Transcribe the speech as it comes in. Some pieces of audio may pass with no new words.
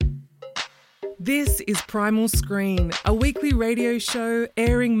This is Primal Screen, a weekly radio show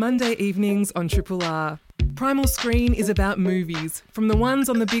airing Monday evenings on Triple R. Primal Screen is about movies, from the ones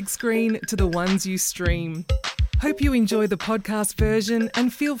on the big screen to the ones you stream. Hope you enjoy the podcast version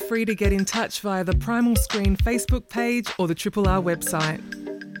and feel free to get in touch via the Primal Screen Facebook page or the Triple R website.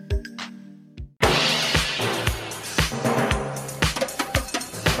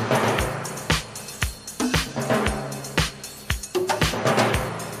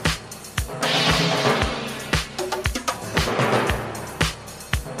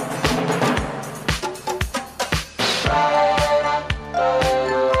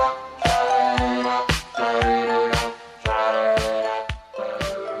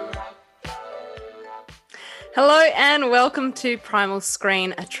 Welcome to Primal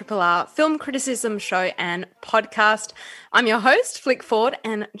Screen, a Triple R film criticism show and podcast. I'm your host, Flick Ford,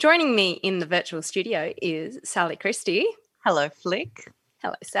 and joining me in the virtual studio is Sally Christie. Hello, Flick.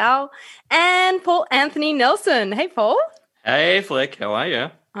 Hello, Sal. And Paul Anthony Nelson. Hey, Paul. Hey, Flick. How are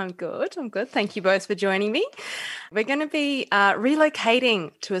you? I'm good. Thank you both for joining me. We're going to be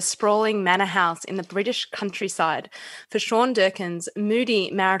relocating to a sprawling manor house in the British countryside for Sean Durkin's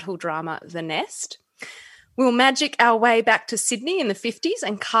moody marital drama, The Nest. We'll magic our way back to Sydney in the 50s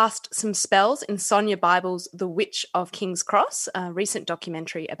and cast some spells in Sonia Bible's The Witch of King's Cross, a recent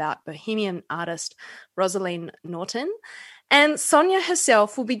documentary about bohemian artist Rosaline Norton. And Sonia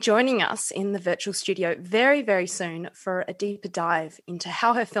herself will be joining us in the virtual studio very, very soon for a deeper dive into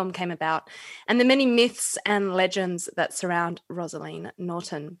how her film came about and the many myths and legends that surround Rosaline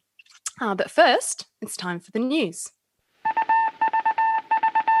Norton. But first, it's time for the news.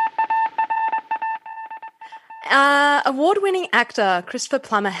 Award-winning actor Christopher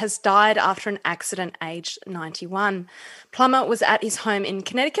Plummer has died after an accident aged 91. Plummer was at his home in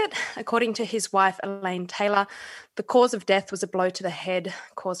Connecticut. According to his wife, Elaine Taylor, the cause of death was a blow to the head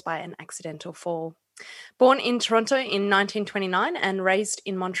caused by an accidental fall. Born in Toronto in 1929 and raised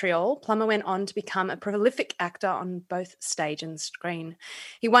in Montreal, Plummer went on to become a prolific actor on both stage and screen.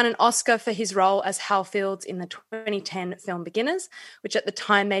 He won an Oscar for his role as Hal Fields in the 2010 film Beginners, which at the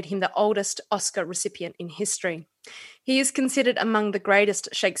time made him the oldest Oscar recipient in history. He is considered among the greatest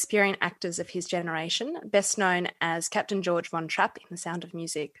Shakespearean actors of his generation, best known as Captain George Von Trapp in The Sound of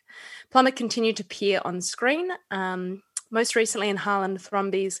Music. Plummer continued to appear on screen, most recently in Harlan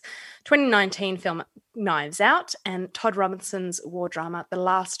Thrombey's 2019 film Knives Out and Todd Robinson's war drama The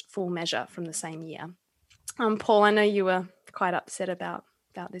Last Full Measure from the same year. Paul, I know you were quite upset about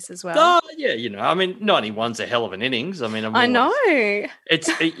this as well. Oh, yeah, 91's a hell of an innings. I know. It's,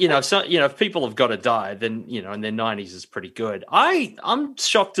 if people have got to die, then, in their 90s is pretty good. I'm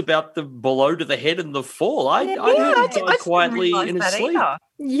shocked about the below to the head and the fall. I heard he died quietly in his sleep. Either.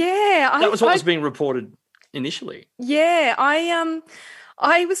 Yeah. That was what was being reported initially. Yeah,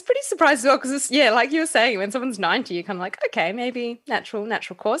 I was pretty surprised as well because, like you were saying, when someone's 90, you're kind of like, okay, maybe natural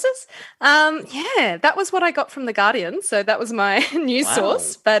causes. That was what I got from The Guardian, so that was my news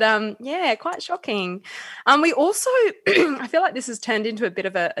source. But, quite shocking. We also, I feel like this has turned into a bit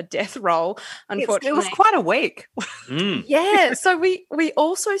of a death roll, unfortunately. It was quite a week. Yeah, so we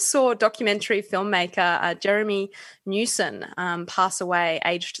also saw documentary filmmaker Jeremy Newson pass away,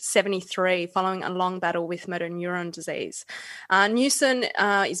 aged 73, following a long battle with motor neuron disease. Newson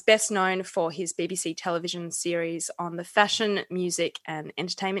is best known for his BBC television series on the fashion, music and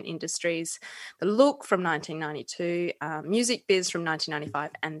entertainment industries, The Look from 1992, Music Biz from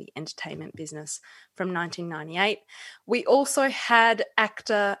 1995 and The Entertainment Business from 1998. We also had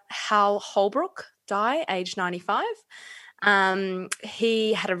actor Hal Holbrook die, aged 95.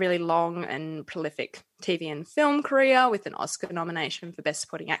 He had a really long and prolific TV and film career with an Oscar nomination for Best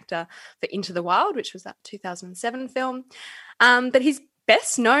Supporting Actor for Into the Wild, which was that 2007 film. But he's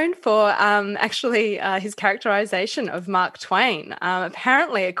best known for his characterization of Mark Twain.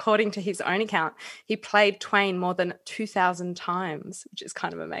 Apparently, according to his own account, he played Twain more than 2,000 times, which is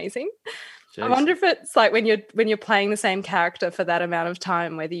kind of amazing. Jeez. I wonder if it's like when you're playing the same character for that amount of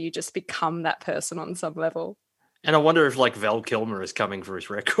time, whether you just become that person on some level. And I wonder if, Val Kilmer is coming for his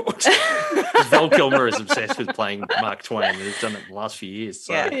record. Val Kilmer is obsessed with playing Mark Twain, and he's done it the last few years.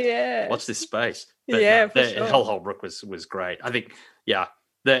 So watch this space. But sure. Hal Holbrook was great. I think,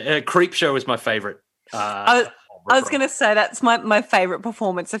 the Creep Show is my favourite. I was going to say that's my favourite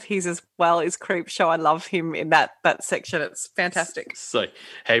performance of his as well is Creep Show. I love him in that section. It's fantastic. So,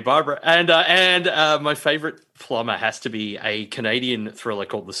 hey, Barbara. And my favourite Plummer has to be a Canadian thriller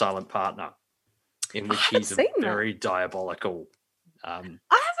called The Silent Partner, in which he's a very diabolical I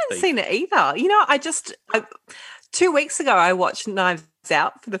haven't seen it either. 2 weeks ago I watched Knives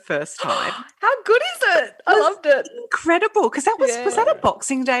Out for the first time. How good is it? I loved it. Incredible, because that was that a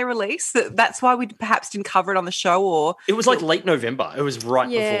Boxing Day release? That's why we perhaps didn't cover it on the show, or it was like late November. It was right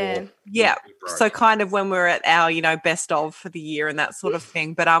before. Yeah, so kind of when we're at our best of for the year and that sort of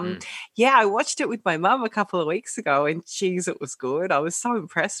thing. But I watched it with my mum a couple of weeks ago, and geez, it was good. I was so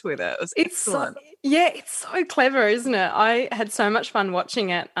impressed with it. It was excellent. It's so clever, isn't it? I had so much fun watching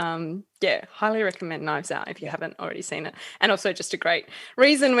it. Highly recommend Knives Out if you haven't already seen it. And also just a great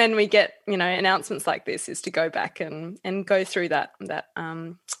reason when we get, announcements like this is to go back and go through that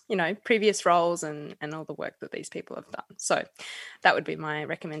previous roles and all the work that these people have done. So that would be my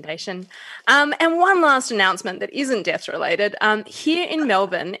recommendation. And one last announcement that isn't death related. Here in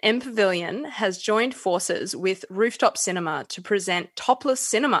Melbourne, M Pavilion has joined forces with Rooftop Cinema to present Topless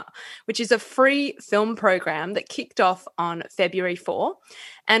Cinema, which is a free film program that kicked off on February 4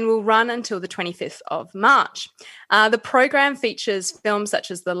 and will run until the 25th of March. The program features films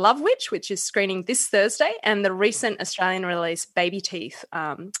such as The Love Witch, which is screening this Thursday, and the recent Australian release Baby Teeth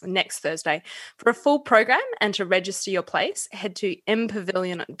next Thursday. For a full program and to register your place, head to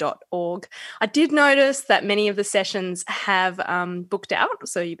mpavilion.org. I did notice that many of the sessions have booked out,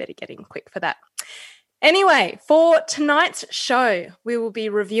 so you better get in quick for that. Anyway, for tonight's show, we will be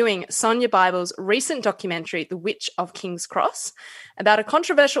reviewing Sonia Bible's recent documentary, The Witch of King's Cross, about a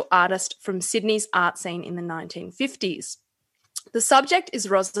controversial artist from Sydney's art scene in the 1950s. The subject is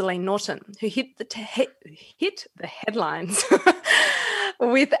Rosaline Norton, who hit the headlines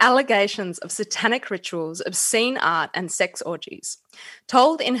with allegations of satanic rituals, obscene art, and sex orgies.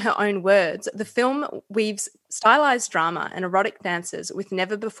 Told in her own words, the film weaves stylized drama and erotic dances with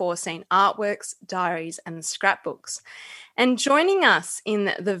never-before-seen artworks, diaries, and scrapbooks. And joining us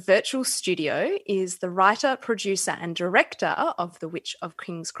in the virtual studio is the writer, producer, and director of The Witch of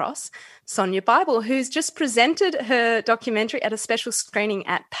King's Cross, Sonia Bible, who's just presented her documentary at a special screening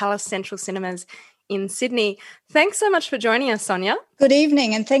at Palace Central Cinemas in Sydney. Thanks so much for joining us, Sonia. Good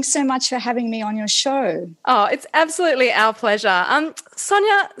evening, and thanks so much for having me on your show. Oh, it's absolutely our pleasure.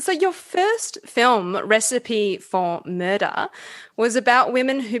 Sonia, so your first film, Recipe for Murder, was about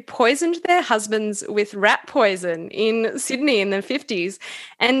women who poisoned their husbands with rat poison in Sydney in the 50s,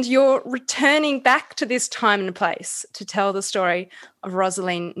 and you're returning back to this time and place to tell the story of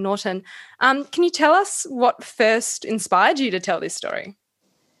Rosaline Norton. Can you tell us what first inspired you to tell this story?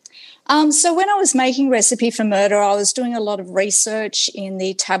 So when I was making Recipe for Murder, I was doing a lot of research in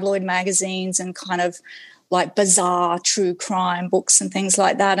the tabloid magazines and kind of like bizarre true crime books and things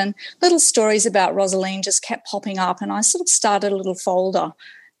like that. And little stories about Rosaline just kept popping up, and I sort of started a little folder.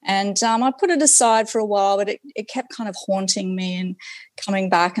 And I put it aside for a while, but it kept kind of haunting me and coming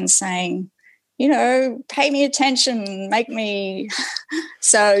back and saying, pay me attention, make me.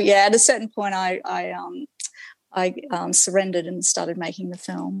 So, yeah, at a certain point I surrendered and started making the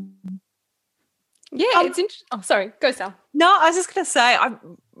film. Yeah, it's interesting. Oh, sorry. Go, Sal. No, I was just going to say,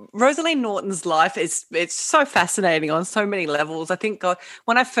 Rosaline Norton's life it's so fascinating on so many levels. I think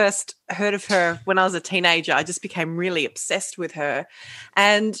when I first heard of her when I was a teenager, I just became really obsessed with her.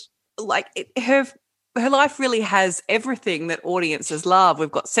 And her life really has everything that audiences love. We've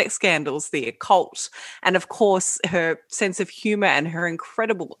got sex scandals, the occult, and, of course, her sense of humour and her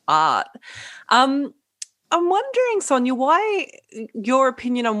incredible art. I'm wondering, Sonia, your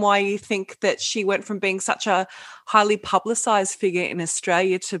opinion on why you think that she went from being such a highly publicised figure in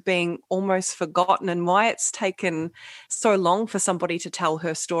Australia to being almost forgotten, and why it's taken so long for somebody to tell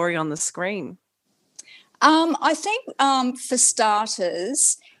her story on the screen. I think, for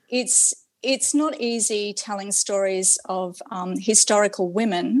starters, it's not easy telling stories of historical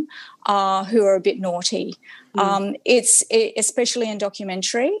women who are a bit naughty. Especially in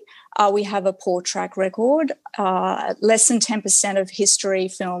documentary. We have a poor track record. Less than 10% of history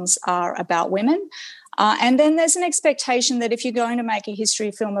films are about women. And then there's an expectation that if you're going to make a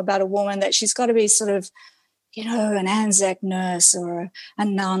history film about a woman, that she's got to be sort of, an Anzac nurse or a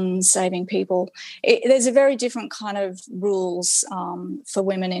nun saving people. There's a very different kind of rules for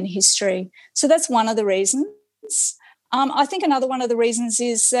women in history. So that's one of the reasons. I think another one of the reasons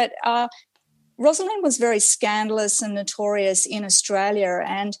is that Rosaline was very scandalous and notorious in Australia,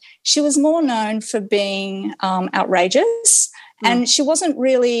 and she was more known for being outrageous, and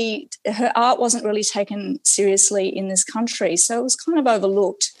her art wasn't really taken seriously in this country, so it was kind of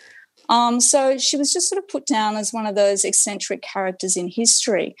overlooked. So she was just sort of put down as one of those eccentric characters in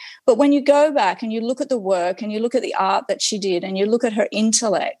history. But when you go back and you look at the work and you look at the art that she did and you look at her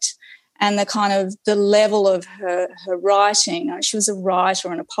intellect and the kind of the level of her writing, she was a writer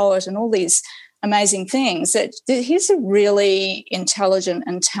and a poet and all these amazing things, that here's a really intelligent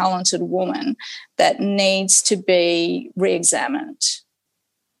and talented woman that needs to be re-examined.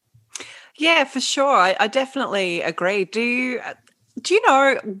 Yeah, for sure. I definitely agree. Do you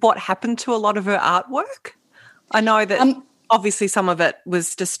know what happened to a lot of her artwork? I know that obviously some of it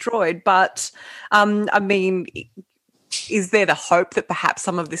was destroyed, but I mean, is there the hope that perhaps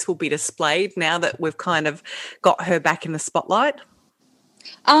some of this will be displayed now that we've kind of got her back in the spotlight?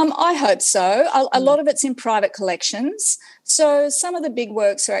 I hope so. A lot of it's in private collections. So some of the big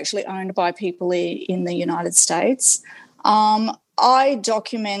works are actually owned by people in the United States. I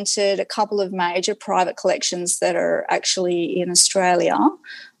documented a couple of major private collections that are actually in Australia.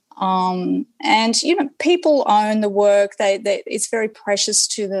 And, people own the work. It's very precious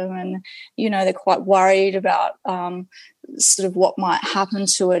to them, and, they're quite worried about sort of what might happen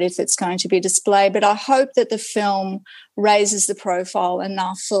to it if it's going to be displayed. But I hope that the film raises the profile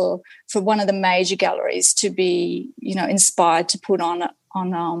enough for one of the major galleries to be, inspired to put on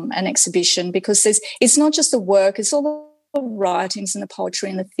an exhibition, because it's not just the work, it's all the writings and the poetry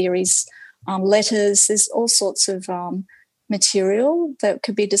and the theories, letters. There's all sorts of material that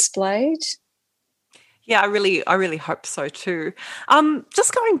could be displayed. Yeah, I really hope so too.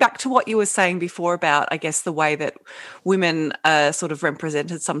 Just going back to what you were saying before about, I guess, the way that women are sort of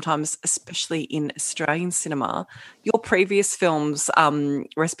represented sometimes, especially in Australian cinema. Your previous films,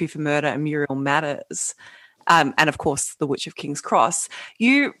 Recipe for Murder and Muriel Matters, and of course, The Witch of King's Cross,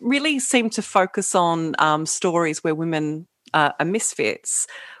 you really seem to focus on stories where women are misfits.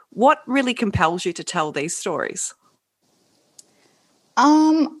 What really compels you to tell these stories?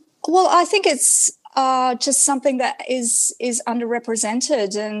 Well, I think it's just something that is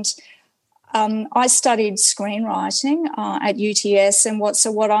underrepresented, and I studied screenwriting at UTS, and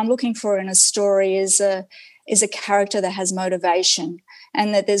what I'm looking for in a story is a character that has motivation,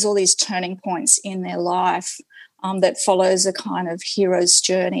 and that there's all these turning points in their life that follows a kind of hero's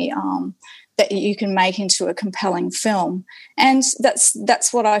journey that you can make into a compelling film. And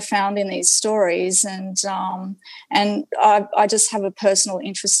that's what I found in these stories, and I just have a personal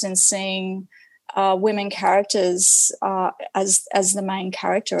interest in seeing women characters as the main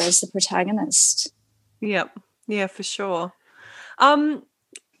character, as the protagonist. Yep. Yeah, for sure. I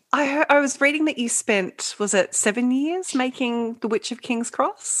was reading that you spent, was it 7 years making The Witch of King's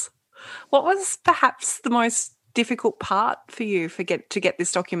Cross? What was perhaps the most difficult part for you to get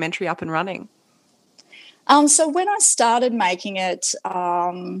this documentary up and running? So when I started making it,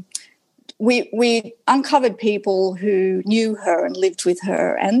 we uncovered people who knew her and lived with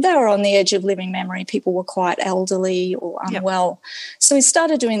her, and they were on the edge of living memory. People were quite elderly or unwell. Yep. So we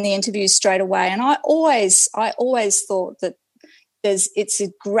started doing the interviews straight away, and I always thought that it's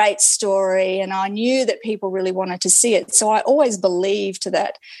a great story, and I knew that people really wanted to see it. So I always believed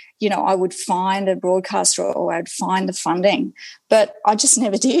that, I would find a broadcaster or I'd find the funding, but I just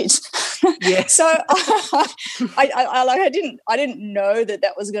never did. Yeah. So I didn't know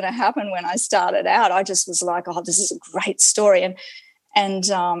that was going to happen when I started out. I just was like, oh, this is a great story, and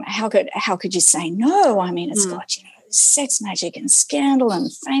how could you say no? I mean, it's got sex magic and scandal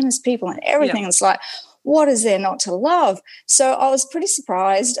and famous people and everything. Yep. It's like, what is there not to love? So I was pretty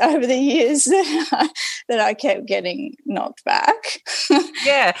surprised over the years that I kept getting knocked back.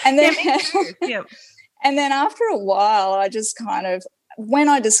 Yeah. And then, yeah. And then after a while, I just kind of, when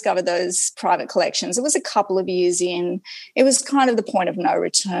I discovered those private collections, it was a couple of years in, it was kind of the point of no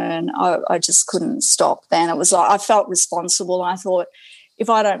return. I just couldn't stop then. It was like I felt responsible. I thought, if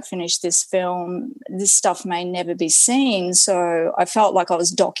I don't finish this film, this stuff may never be seen. So I felt like I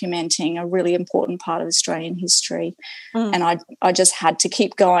was documenting a really important part of Australian history, and I just had to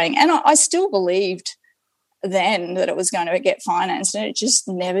keep going. And I still believed then that it was going to get financed, and it just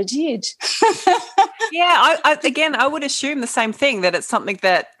never did. Yeah, I would assume the same thing, that it's something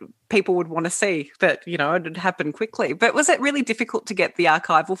that people would want to see, that, it would happen quickly. But was it really difficult to get the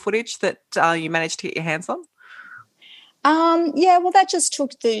archival footage that you managed to get your hands on? Yeah, well, that just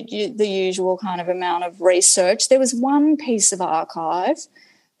took the usual kind of amount of research. There was one piece of archive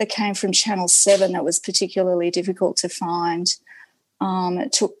that came from Channel 7 that was particularly difficult to find.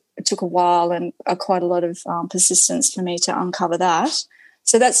 It took a while and quite a lot of persistence for me to uncover that.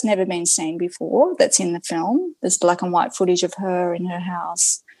 So that's never been seen before. That's in the film. There's black and white footage of her in her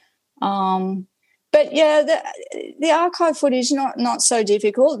house. But yeah, the archive footage, not so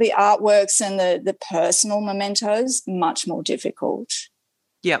difficult. The artworks and the personal mementos, much more difficult.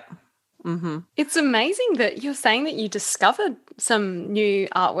 Yep. Mm-hmm. It's amazing that you're saying that you discovered some new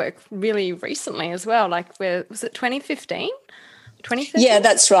artwork really recently as well. Like, was it 2015? 2015? Yeah,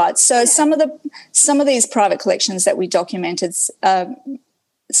 that's right. So some of these private collections that we documented,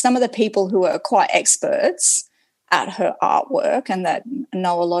 some of the people who are quite experts at her artwork and that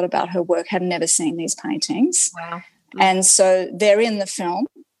know a lot about her work had never seen these paintings. Wow. And so they're in the film.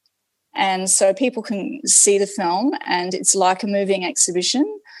 And so people can see the film, and it's like a moving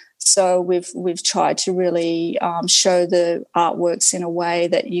exhibition. So we've tried to really show the artworks in a way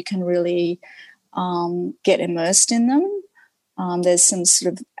that you can really get immersed in them. There's some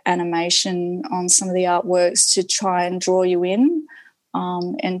sort of animation on some of the artworks to try and draw you in,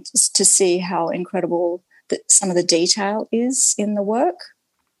 and to see how incredible some of the detail is in the work.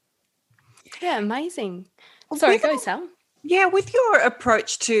 Yeah, amazing. Sorry, go, Sal. Yeah, with your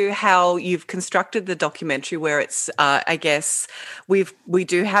approach to how you've constructed the documentary, where it's, I guess, we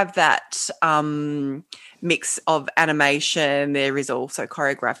do have that mix of animation. There is also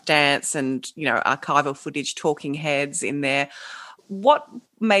choreographed dance and, archival footage, talking heads in there. What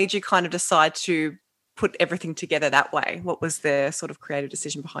made you kind of decide to put everything together that way? What was the sort of creative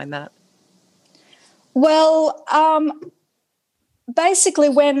decision behind that? Well, basically,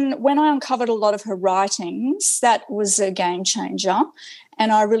 when I uncovered a lot of her writings, that was a game changer,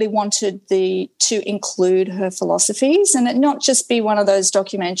 and I really wanted to include her philosophies, and it not just be one of those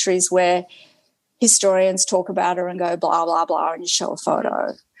documentaries where historians talk about her and go blah blah blah, and you show a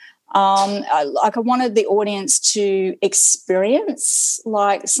photo. I wanted the audience to experience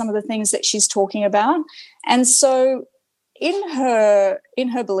like some of the things that she's talking about, and so in her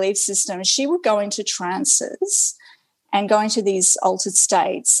belief system, she would go into trances and go into these altered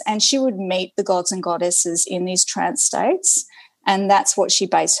states, and she would meet the gods and goddesses in these trance states, and that's what she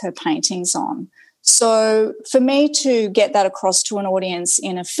based her paintings on. So for me to get that across to an audience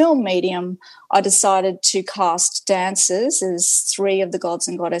in a film medium, I decided to cast dancers as three of the gods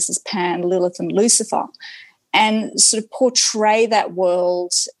and goddesses, Pan, Lilith and Lucifer, and sort of portray that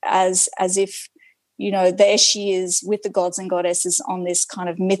world as if, there she is with the gods and goddesses on this kind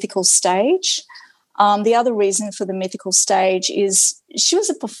of mythical stage. The other reason for the mythical stage is she was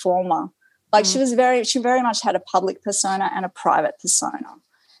a performer. Like she very much had a public persona and a private persona.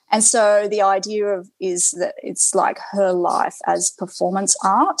 And so the idea is that it's like her life as performance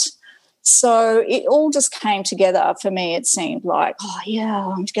art. So it all just came together for me. It seemed like,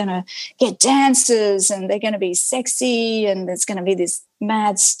 I'm going to get dancers and they're going to be sexy and there's going to be this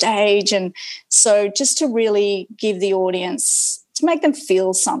mad stage. And so just to really give the audience, to make them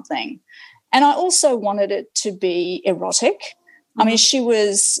feel something. And I also wanted it to be erotic. I mean, she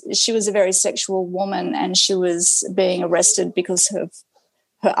was a very sexual woman, and she was being arrested because of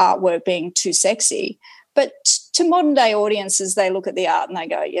her artwork being too sexy. But to modern day audiences, they look at the art and they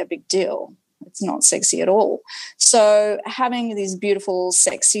go, yeah, big deal. It's not sexy at all. So having these beautiful,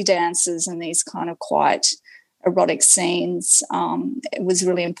 sexy dances and these kind of quite erotic scenes, it was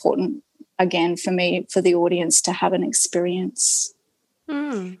really important, again, for me, for the audience to have an experience.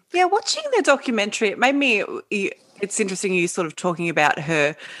 Yeah, watching the documentary, it made me, it's interesting you sort of talking about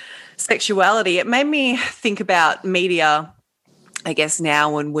her sexuality. It made me think about media, I guess,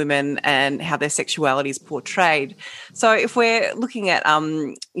 now and women and how their sexuality is portrayed. So if we're looking at,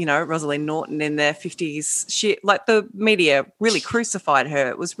 Rosaline Norton in the 50s, the media really crucified her.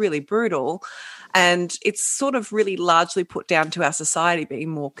 It was really brutal. And it's sort of really largely put down to our society being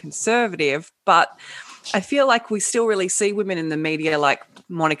more conservative. But I feel like we still really see women in the media like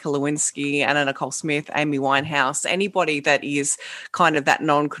Monica Lewinsky, Anna Nicole Smith, Amy Winehouse, anybody that is kind of that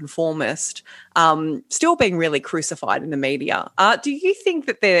nonconformist, still being really crucified in the media. Do you think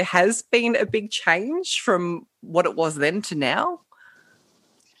that there has been a big change from what it was then to now?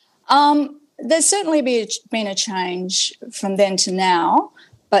 There's certainly been a change from then to now,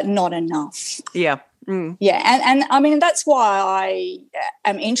 but not enough. Yeah. Yeah, and I mean, that's why I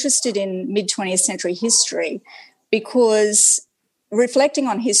am interested in mid-20th century history, because reflecting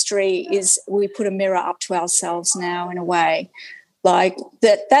on history is we put a mirror up to ourselves now in a way. Like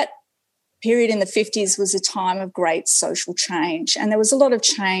that period in the 50s was a time of great social change, and there was a lot of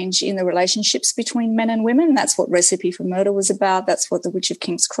change in the relationships between men and women. That's what Recipe for Murder was about. That's what The Witch of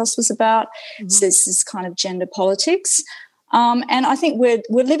King's Cross was about. So this is kind of gender politics. And I think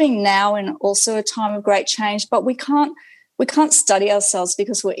we're living now in also a time of great change, but we can't study ourselves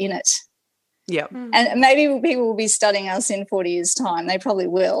because we're in it. Yeah. And maybe people will be studying us in 40 years' time. They probably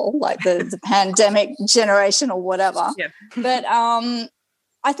will, like the pandemic generation or whatever. Yeah. But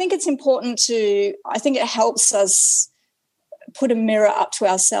I think it's important I think it helps us put a mirror up to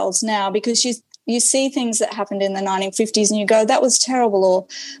ourselves now, because you see things that happened in the 1950s and you go, that was terrible, or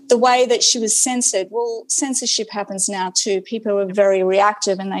the way that she was censored. Well, censorship happens now too. People are very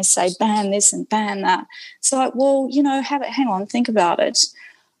reactive and they say, ban this and ban that. So, like, well, hang on, think about it.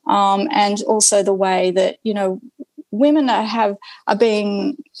 And also the way that, women are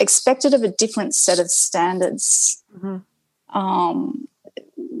being expected of a different set of standards.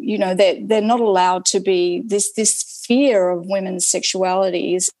 they're not allowed to be. This fear of women's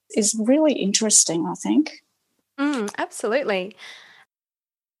sexuality is really interesting, I think. Absolutely.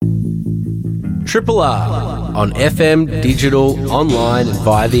 Triple R on FM, digital, online and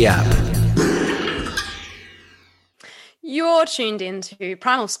via the app. You're tuned into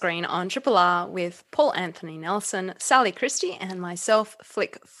Primal Screen on Triple R with Paul Anthony Nelson, Sally Christie, and myself,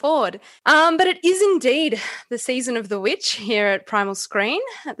 Flick Ford. But it is indeed the season of The Witch here at Primal Screen.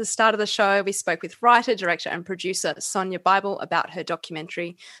 At the start of the show, we spoke with writer, director, and producer Sonia Bible about her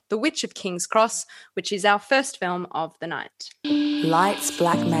documentary, The Witch of King's Cross, which is our first film of the night. Light's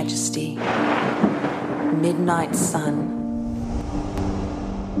black majesty, midnight sun,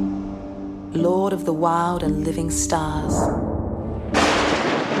 Lord of the wild and living stars,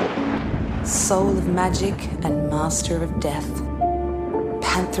 soul of magic and master of death,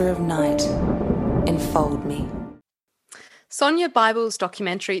 panther of night, enfold me. Sonia Bible's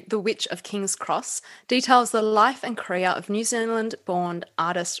documentary, The Witch of King's Cross, details the life and career of New Zealand-born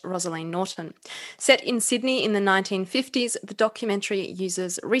artist Rosaleen Norton. Set in Sydney in the 1950s, the documentary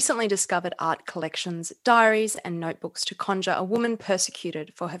uses recently discovered art collections, diaries and notebooks to conjure a woman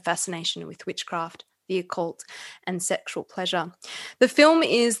persecuted for her fascination with witchcraft, the occult and sexual pleasure. The film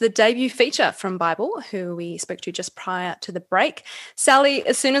is the debut feature from Bible, who we spoke to just prior to the break. Sally,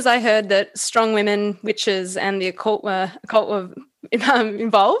 as soon as I heard that strong women, witches and the occult were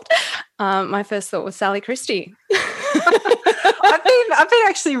involved, my first thought was Sally Christie. I've been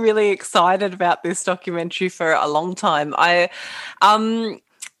actually really excited about this documentary for a long time. I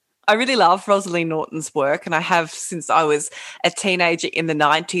really love Rosaleen Norton's work, and I have since I was a teenager in the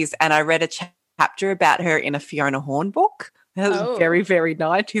 90s, and I read a chapter about her in a Fiona Horn book. That was very, very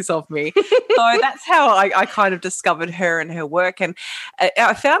 90s of me. So that's how I kind of discovered her and her work. And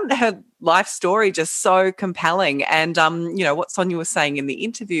I found her life story just so compelling. And, what Sonia was saying in the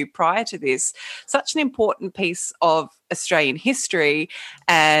interview prior to this, such an important piece of Australian history.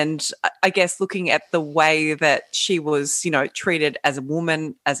 And I guess looking at the way that she was, treated as a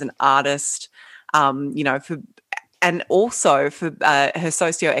woman, as an artist, and also for her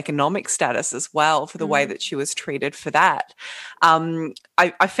socioeconomic status as well, for the way that she was treated for that.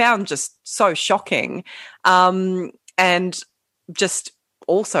 I found just so shocking. And just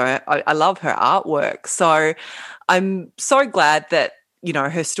also, I love her artwork. So I'm so glad that,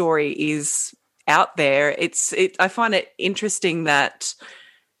 her story is out there. I find it interesting that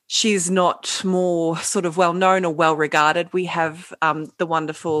she's not more sort of well-known or well-regarded. We have the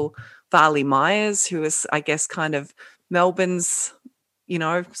wonderful Varley Myers, who is, I guess, kind of Melbourne's,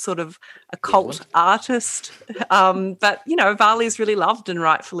 sort of occult artist. But, Varley's really loved, and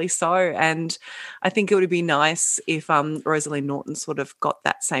rightfully so. And I think it would be nice if Rosaleen Norton sort of got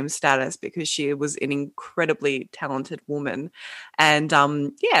that same status, because she was an incredibly talented woman. And,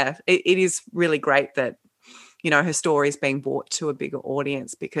 it is really great that, her story is being brought to a bigger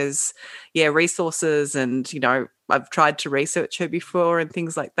audience, because, resources and, I've tried to research her before and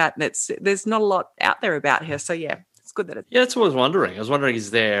things like that, and there's not a lot out there about her. So, it's good that it's... Yeah, that's what I was wondering. I was wondering,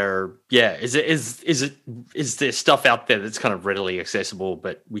 is there stuff out there that's kind of readily accessible,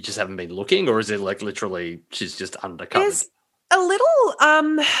 but we just haven't been looking, or is it like literally she's just undercovered? There's a little,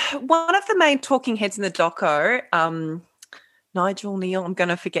 one of the main talking heads in the doco, Nigel Neal, I'm going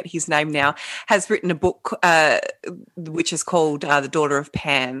to forget his name now, has written a book which is called The Daughter of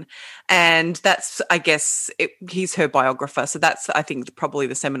Pan. And that's, I guess, he's her biographer. So that's, I think, probably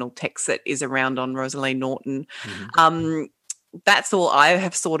the seminal text that is around on Rosaleen Norton. Mm-hmm. That's all I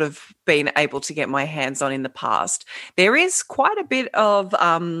have sort of been able to get my hands on in the past. There is quite a bit of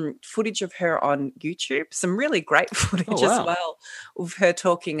footage of her on YouTube, some really great footage as well, of her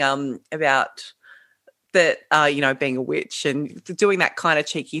talking about that, being a witch and doing that kind of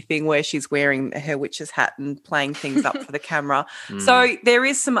cheeky thing where she's wearing her witch's hat and playing things up for the camera. So there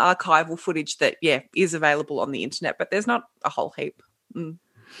is some archival footage that, is available on the internet, but there's not a whole heap.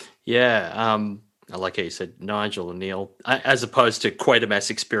 Yeah. I like how you said Nigel Neal, as opposed to Quatermass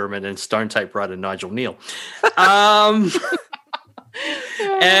Experiment and Stone Tape writer Nigel Neal. But I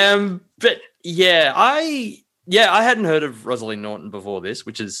hadn't heard of Rosaleen Norton before this,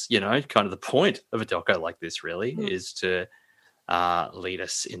 which is, kind of the point of a doco like this, really, is to lead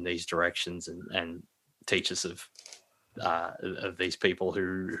us in these directions and teach us of these people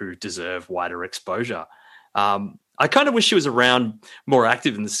who deserve wider exposure. I kind of wish she was around more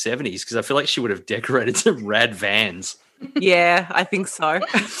active in the 70s, because I feel like she would have decorated some rad vans. Yeah, I think so.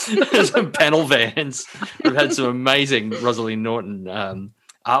 Some panel vans. We've had some amazing Rosaleen Norton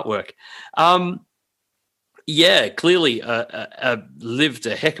artwork. Clearly lived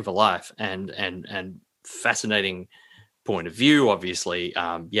a heck of a life and fascinating point of view. Obviously,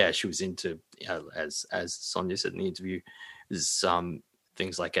 she was into, as Sonia said in the interview, is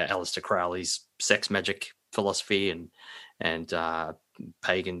things like Aleister Crowley's sex magic philosophy and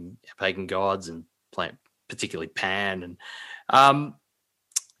pagan gods, and particularly Pan, and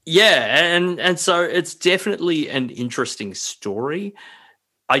and so it's definitely an interesting story.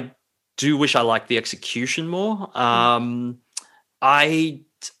 I do wish I liked the execution more.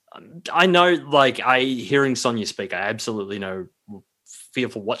 I know, like, hearing Sonia speak, I absolutely feel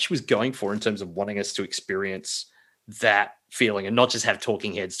for what she was going for in terms of wanting us to experience that feeling and not just have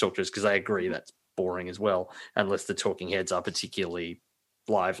talking heads talk to us, because I agree that's boring as well, unless the talking heads are particularly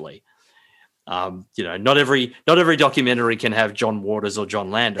lively. Not every documentary can have John Waters or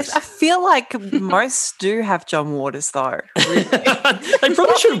John Landis. I feel like most do have John Waters, though. They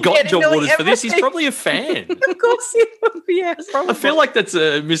probably should have got John Waters for this. He's probably a fan. Of course he will. Yeah, probably. I feel like that's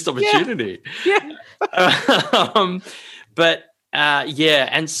a missed opportunity. Yeah.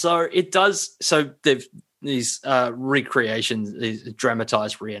 And so it does. So these recreations, these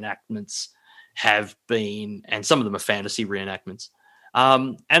dramatized reenactments have been, and some of them are fantasy reenactments.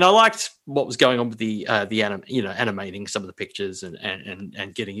 And I liked what was going on with the animating some of the pictures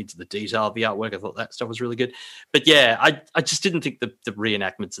and getting into the detail of the artwork. I thought that stuff was really good. But yeah, I just didn't think the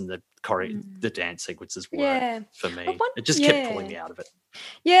reenactments and the dance sequences were for me. It just kept pulling me out of it.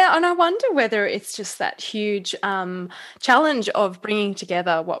 Yeah, and I wonder whether it's just that huge challenge of bringing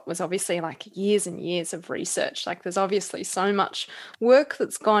together what was obviously like years and years of research. Like, there's obviously so much work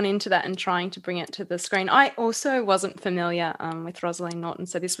that's gone into that and trying to bring it to the screen. I also wasn't familiar with Rosalind Norton,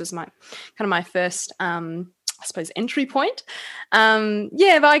 so this was my first I suppose entry point. But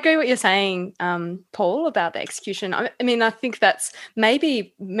I agree what you're saying, Paul, about the execution. I mean, I think that's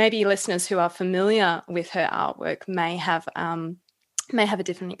maybe listeners who are familiar with her artwork may have a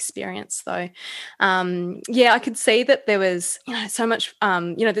different experience, though. I could see that there was, so much,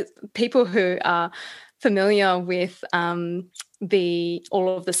 the people who are familiar with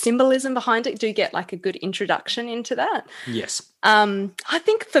all of the symbolism behind it do get like a good introduction into that. Yes. I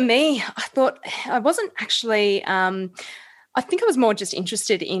think for me, I thought I wasn't actually. I think I was more just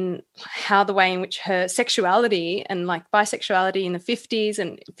interested in how the way in which her sexuality and like bisexuality in the 50s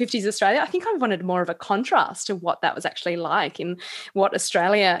and 50s Australia, I think I wanted more of a contrast to what that was actually like in what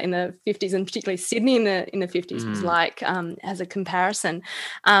Australia in the 50s and particularly Sydney in the 50s was like as a comparison.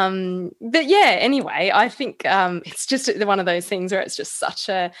 Anyway, I think it's just one of those things where it's just such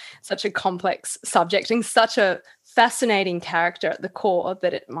a complex subject and such a fascinating character at the core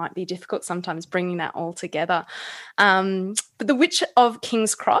that it might be difficult sometimes bringing that all together. But The Witch of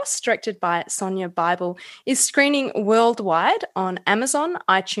King's Cross, directed by Sonia Bible, is screening worldwide on Amazon,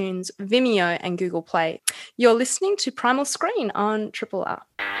 iTunes, Vimeo and Google Play. You're listening to Primal Screen on Triple R.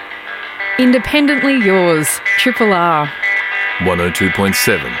 Independently yours, Triple R.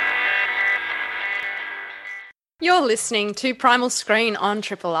 102.7. You're listening to Primal Screen on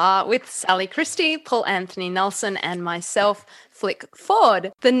Triple R with Sally Christie, Paul Anthony Nelson and myself, Flick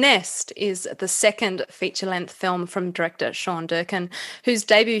Ford. The Nest is the second feature-length film from director Sean Durkin, whose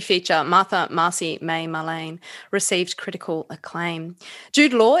debut feature, Martha Marcy May Marlene, received critical acclaim.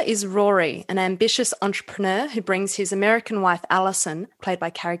 Jude Law is Rory, an ambitious entrepreneur who brings his American wife Alison, played by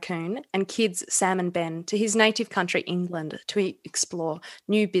Carrie Coon, and kids Sam and Ben to his native country, England, to explore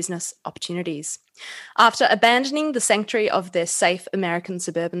new business opportunities. After abandoning the sanctuary of their safe American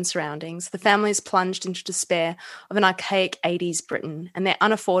suburban surroundings, the family is plunged into despair of an archaic 80s Britain, and their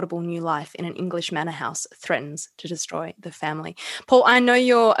unaffordable new life in an English manor house threatens to destroy the family. Paul, I know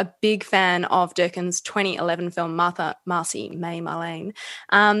you're a big fan of Durkin's 2011 film Martha Marcy May Marlene.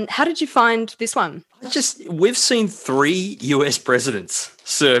 How did you find this one? We've seen 3 US presidents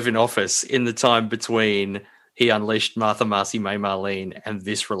serve in office in the time between he unleashed Martha Marcy May Marlene and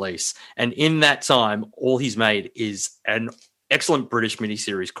this release. And in that time, all he's made is an excellent British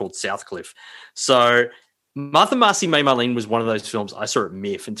miniseries called Southcliffe. So Martha Marcy May Marlene was one of those films I saw at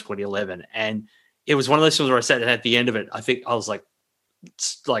MIFF in 2011. And it was one of those films where I sat at the end of it, I think I was like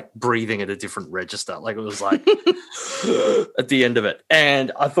breathing at a different register. Like it was like at the end of it.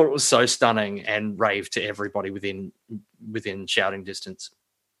 And I thought it was so stunning and raved to everybody within shouting distance.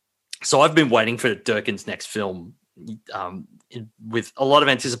 So I've been waiting for Durkin's next film with a lot of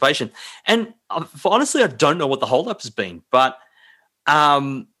anticipation. And honestly, I don't know what the holdup has been, but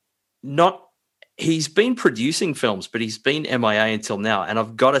he's been producing films, but he's been MIA until now. And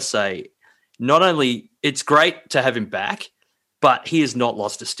I've got to say, not only it's great to have him back, but he has not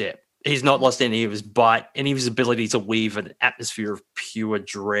lost a step. He's not lost any of his bite, any of his ability to weave an atmosphere of pure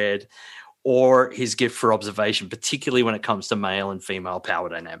dread, or his gift for observation, particularly when it comes to male and female power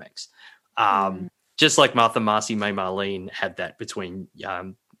dynamics. just like Martha Marcy May Marlene had that between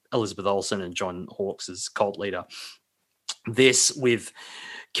Elizabeth Olsen and John Hawkes as cult leader. This with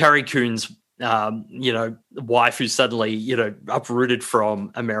Carrie Coon's wife who's suddenly, uprooted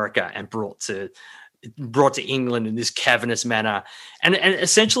from America and brought to England in this cavernous manner. And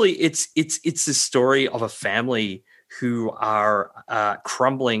essentially it's this story of a family who are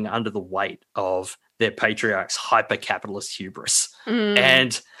crumbling under the weight of their patriarch's hyper-capitalist hubris.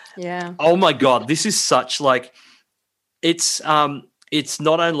 And oh my God, this is such like, it's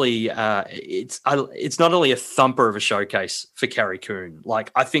not only it's not only a thumper of a showcase for Carrie Coon.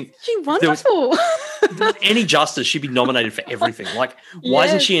 Like, I think she's wonderful. Any justice, she'd be nominated for everything. Like, why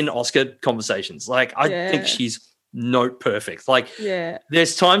isn't she in Oscar conversations? Like, I think she's note perfect. Like,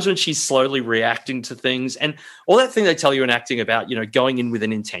 there's times when she's slowly reacting to things, and all that thing they tell you in acting about, going in with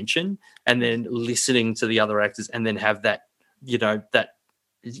an intention and then listening to the other actors, and then have that, that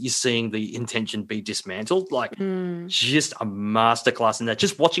you're seeing the intention be dismantled. Like, just a masterclass in that.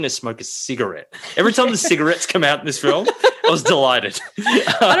 Just watching her smoke a cigarette. Every time the cigarettes come out in this film, I was delighted.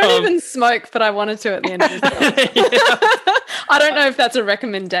 I don't even smoke, but I wanted to at the end of the film. I don't know if that's a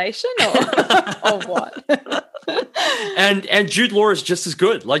recommendation or what. And Jude Law is just as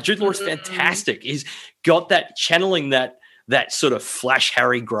good. Like, Jude Law is fantastic. He's got that channeling that sort of Flash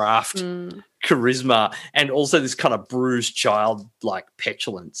Harry Graft charisma, and also this kind of bruised child like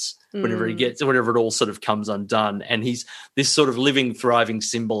petulance whenever it all sort of comes undone. And he's this sort of living, thriving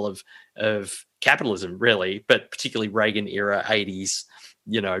symbol of capitalism, really, but particularly Reagan era 80s,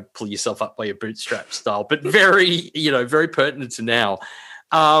 pull yourself up by your bootstrap style, but very, very pertinent to now.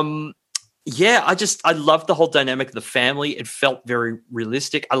 I loved the whole dynamic of the family. It felt very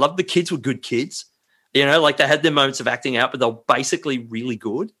realistic. I loved the kids were good kids. Like, they had their moments of acting out, but they were basically really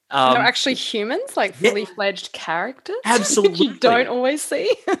good. They're actually humans, like fully fledged characters. Absolutely. You don't always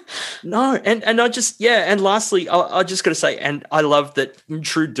see. No. And I just, and lastly, I just got to say, and I love that in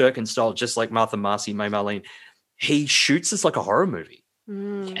true Durkin style, just like Martha Marcy May Marlene, he shoots this like a horror movie.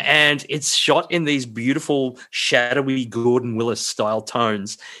 And it's shot in these beautiful, shadowy Gordon Willis style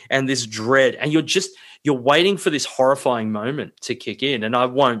tones and this dread. And you're waiting for this horrifying moment to kick in. And I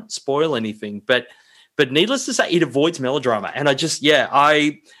won't spoil anything, but needless to say, it avoids melodrama. And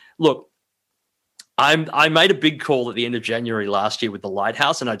I made a big call at the end of January last year with The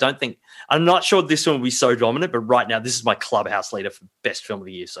Lighthouse, and I'm not sure this one will be so dominant, but right now this is my clubhouse leader for best film of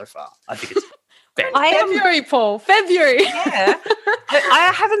the year so far. I think it's February, Paul. February. Yeah.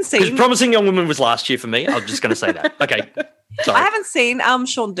 I haven't seen. Promising Young Woman was last year for me. I'm just going to say that. Okay. Sorry. I haven't seen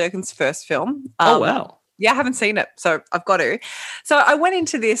Sean Durkin's first film. Oh, wow. Yeah, I haven't seen it, so I've got to. So I went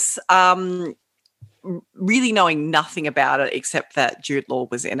into this really knowing nothing about it except that Jude Law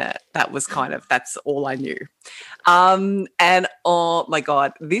was in it. That's all I knew. And oh my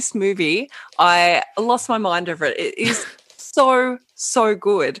God, this movie, I lost my mind over it. It is so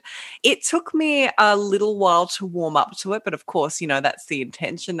good. It took me a little while to warm up to it, but of course, that's the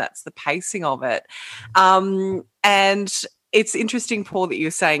intention, that's the pacing of it. And it's interesting, Paul, that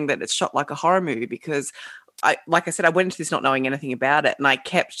you're saying that it's shot like a horror movie, because I went into this not knowing anything about it, and I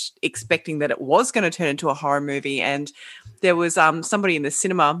kept expecting that it was going to turn into a horror movie. And there was somebody in the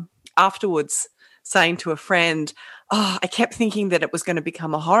cinema afterwards saying to a friend, I kept thinking that it was going to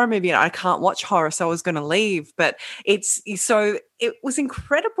become a horror movie and I can't watch horror, so I was going to leave. But it was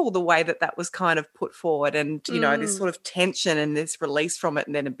incredible the way that was kind of put forward, and, this sort of tension and this release from it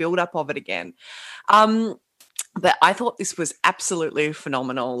and then a build-up of it again. But I thought this was absolutely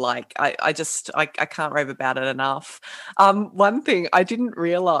phenomenal. Like, I can't rave about it enough. One thing I didn't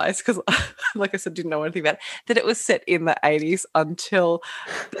realise, because like I said, didn't know anything about it, that it was set in the 80s until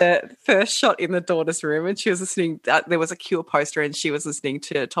the first shot in the daughter's room, and she was listening. There was a Cure poster and she was listening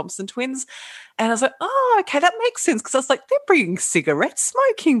to Thompson Twins. And I was like, oh, okay, that makes sense, because I was like, they're bringing cigarette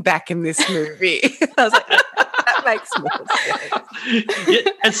smoking back in this movie. I was like, that makes more sense.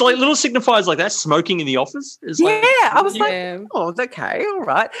 Yeah, it's like little signifiers like that. Smoking in the office is like, I was like, oh, okay, all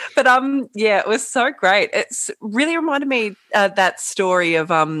right. But it was so great. It's really reminded me that story of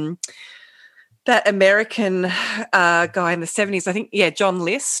that American guy in the 70s. I think, John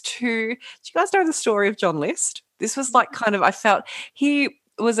List. Do you guys know the story of John List? This was like kind of, I felt he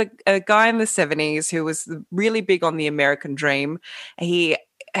was a guy in the 70s who was really big on the American dream. He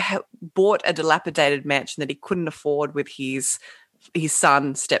bought a dilapidated mansion that he couldn't afford with his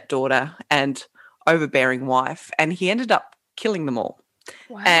son, stepdaughter, and overbearing wife, and he ended up killing them all.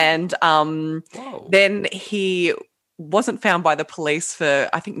 Wow. And then he wasn't found by the police for,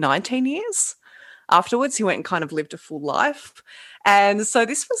 I think, 19 years. Afterwards, he went and kind of lived a full life. And so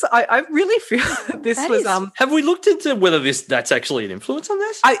this was, I really feel that this was. Have we looked into whether that's actually an influence on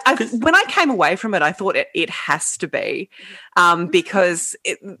this? When I came away from it, I thought it has to be, because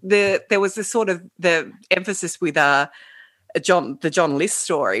there was this sort of the emphasis with the John List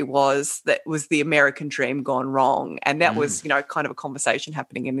story was the American dream gone wrong, and that was kind of a conversation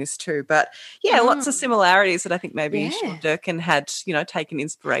happening in this too. But lots of similarities that I think maybe Sean Durkin had taken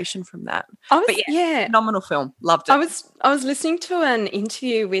inspiration from that. Phenomenal film, loved it. I was listening to an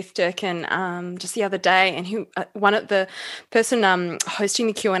interview with Durkin just the other day, and the person hosting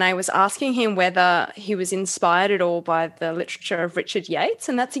the Q&A was asking him whether he was inspired at all by the literature of Richard Yates,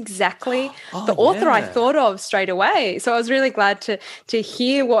 and that's exactly the author I thought of straight away. So I was really glad to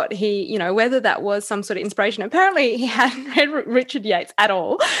hear what he, whether that was some sort of inspiration. Apparently he hadn't read Richard Yates at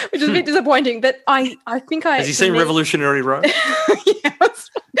all, which is a bit disappointing, but I think Has he seen Revolutionary Road? Yes,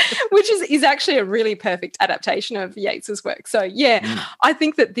 which is actually a really perfect adaptation of Yates's work. So I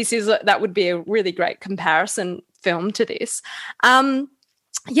think that that would be a really great comparison film to this. The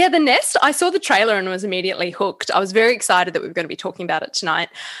Nest, I saw the trailer and was immediately hooked. I was very excited that we were going to be talking about it tonight.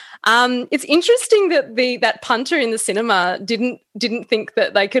 It's interesting that that punter in the cinema didn't think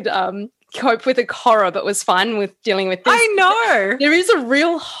that they could cope with a horror, but was fine with dealing with this. I know. There is a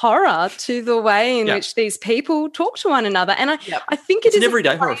real horror to the way in which these people talk to one another. And I think it's an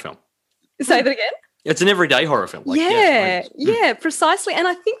everyday horror film. Say that again? It's an everyday horror film. Precisely. And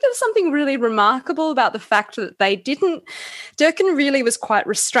I think there was something really remarkable about the fact that Durkin really was quite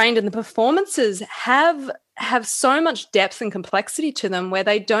restrained, and the performances have so much depth and complexity to them, where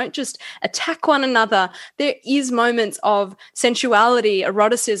they don't just attack one another. There is moments of sensuality,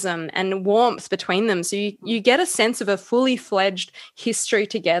 eroticism, and warmth between them. So you get a sense of a fully fledged history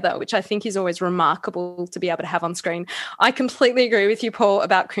together, which I think is always remarkable to be able to have on screen. I completely agree with you, Paul,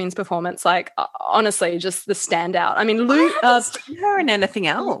 about Coon's performance. Like, honestly, just the standout. I mean, Luke, I haven't seen her in anything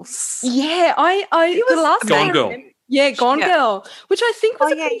else. Yeah, Gone Girl. Yeah, Gone Girl, which I think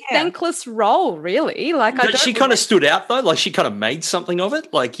was a thankless role, really. She kind of stood out though, like she kind of made something of it,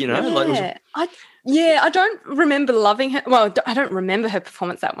 I don't remember loving her. Well, I don't remember her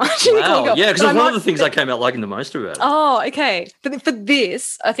performance that much. Wow, yeah, because it's one of the things I came out liking the most about it. Oh, okay. For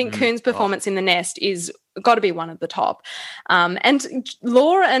this, I think Coon's performance in The Nest is got to be one of the top. And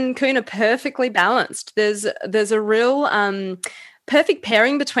Laura and Coon are perfectly balanced. There's a real perfect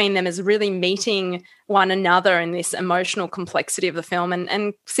pairing between them, is really meeting one another in this emotional complexity of the film.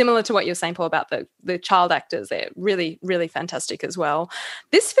 And similar to what you were saying, Paul, about the child actors, they're really, really fantastic as well.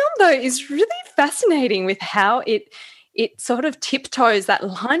 This film, though, is really fascinating with how it sort of tiptoes that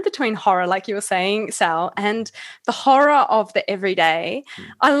line between horror, like you were saying, Sal, and the horror of the everyday.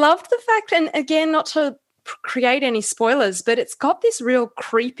 I loved the fact, and again, not to create any spoilers, but it's got this real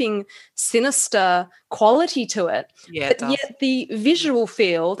creeping, sinister quality to it. Yeah, but yet the visual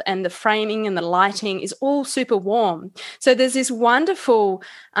field and the framing and the lighting is all super warm. So there's this wonderful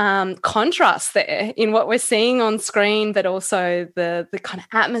contrast there in what we're seeing on screen, but also the kind of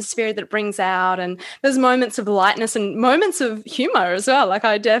atmosphere that it brings out. And there's moments of lightness and moments of humor as well. Like,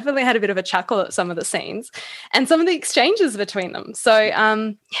 I definitely had a bit of a chuckle at some of the scenes and some of the exchanges between them.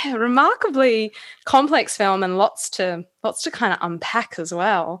 So remarkably complex film, and lots to kind of unpack as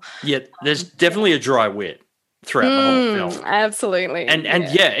well. Yeah, there's definitely a dry wit throughout the whole film. Absolutely. And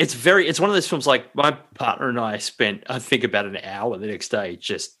it's one of those films, like my partner and I spent, I think, about an hour the next day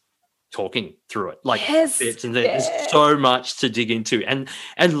just talking through it, there's so much to dig into, and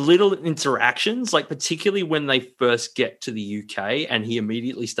little interactions, like particularly when they first get to the UK and he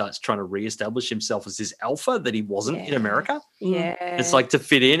immediately starts trying to reestablish himself as this alpha that he wasn't in America. It's like to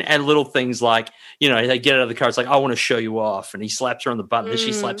fit in, and little things like, they get out of the car, it's like, I want to show you off, and he slaps her on the butt, and then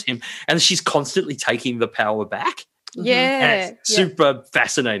she slaps him, and she's constantly taking the power back. And it's super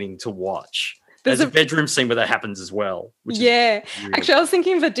fascinating to watch. There's a bedroom scene where that happens as well. Actually, I was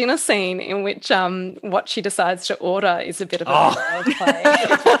thinking of a dinner scene in which what she decides to order is a bit of a play.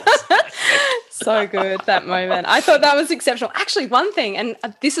 So good, that moment. I thought that was exceptional. Actually, one thing, and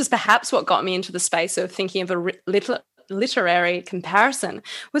this is perhaps what got me into the space of thinking of a literary comparison,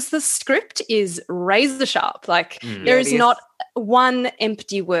 was the script is razor sharp. There is not one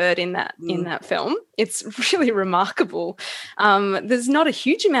empty word in that film. It's really remarkable. There's not a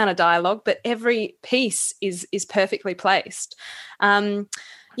huge amount of dialogue, but every piece is perfectly placed.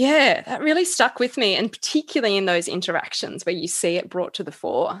 That really stuck with me, and particularly in those interactions where you see it brought to the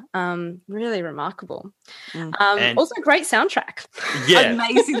fore. Really remarkable. Also, great soundtrack.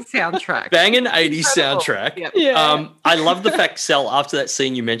 Amazing soundtrack. Banging 80s soundtrack. Yep. I love the fact, Sal, after that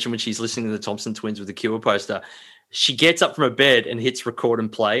scene you mentioned when she's listening to the Thompson Twins with the Cure poster, she gets up from her bed and hits record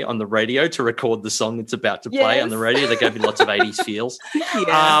and play on the radio to record the song that's about to play on the radio. They gave me lots of 80s feels.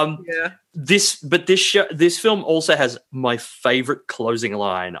 This film also has my favorite closing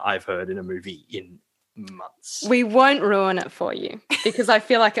line I've heard in a movie in months. We won't ruin it for you because I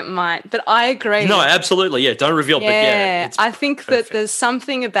feel like it might, but I agree. No, absolutely. Yeah, don't reveal. Yeah, but I think that there's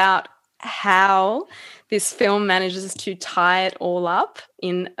something about how this film manages to tie it all up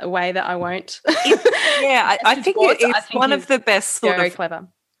in a way that I won't. I think it's one of the best very clever.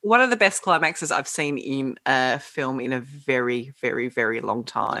 One of the best climaxes I've seen in a film in a very, very, very long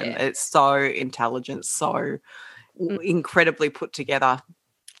time. Yeah. It's so intelligent, so incredibly put together.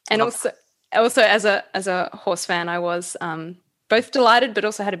 And also as a horse fan, I was both delighted but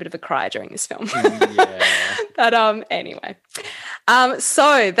also had a bit of a cry during this film. Yeah. But anyway.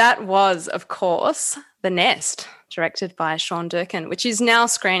 So that was, of course, The Nest, directed by Sean Durkin, which is now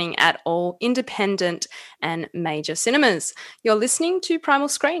screening at all independent and major cinemas. You're listening to Primal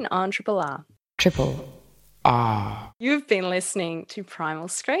Screen on Triple R. Triple R. You've been listening to Primal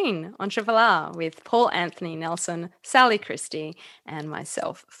Screen on Triple R with Paul Anthony Nelson, Sally Christie, and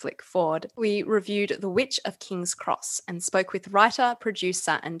myself, Flick Ford. We reviewed The Witch of King's Cross and spoke with writer,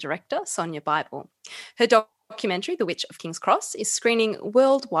 producer, and director Sonia Bible. Her documentary, The Witch of King's Cross, is screening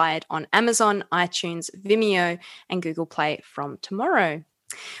worldwide on Amazon, iTunes, Vimeo, and Google Play from tomorrow.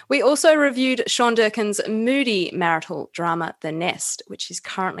 We also reviewed Sean Durkin's moody marital drama, The Nest, which is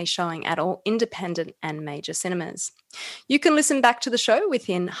currently showing at all independent and major cinemas. You can listen back to the show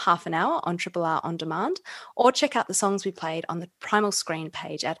within half an hour on Triple R On Demand, or check out the songs we played on the Primal Screen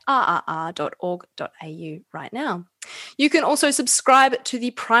page at rrr.org.au right now. You can also subscribe to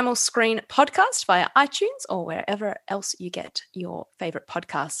the Primal Screen podcast via iTunes or wherever else you get your favourite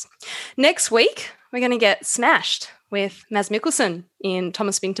podcasts. Next week, we're going to get smashed with Mads Mikkelsen in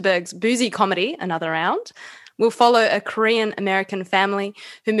Thomas Vinterberg's boozy comedy, Another Round. We'll follow a Korean-American family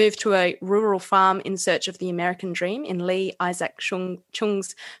who move to a rural farm in search of the American dream in Lee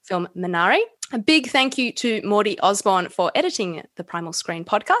Isaac-Chung's film Minari. A big thank you to Morty Osborne for editing the Primal Screen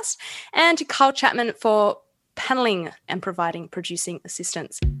podcast and to Carl Chapman for paneling and providing producing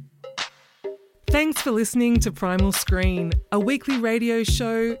assistance. Thanks for listening to Primal Screen, a weekly radio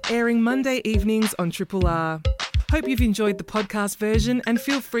show airing Monday evenings on Triple R. Hope you've enjoyed the podcast version and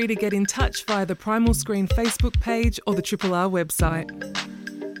feel free to get in touch via the Primal Screen Facebook page or the Triple R website.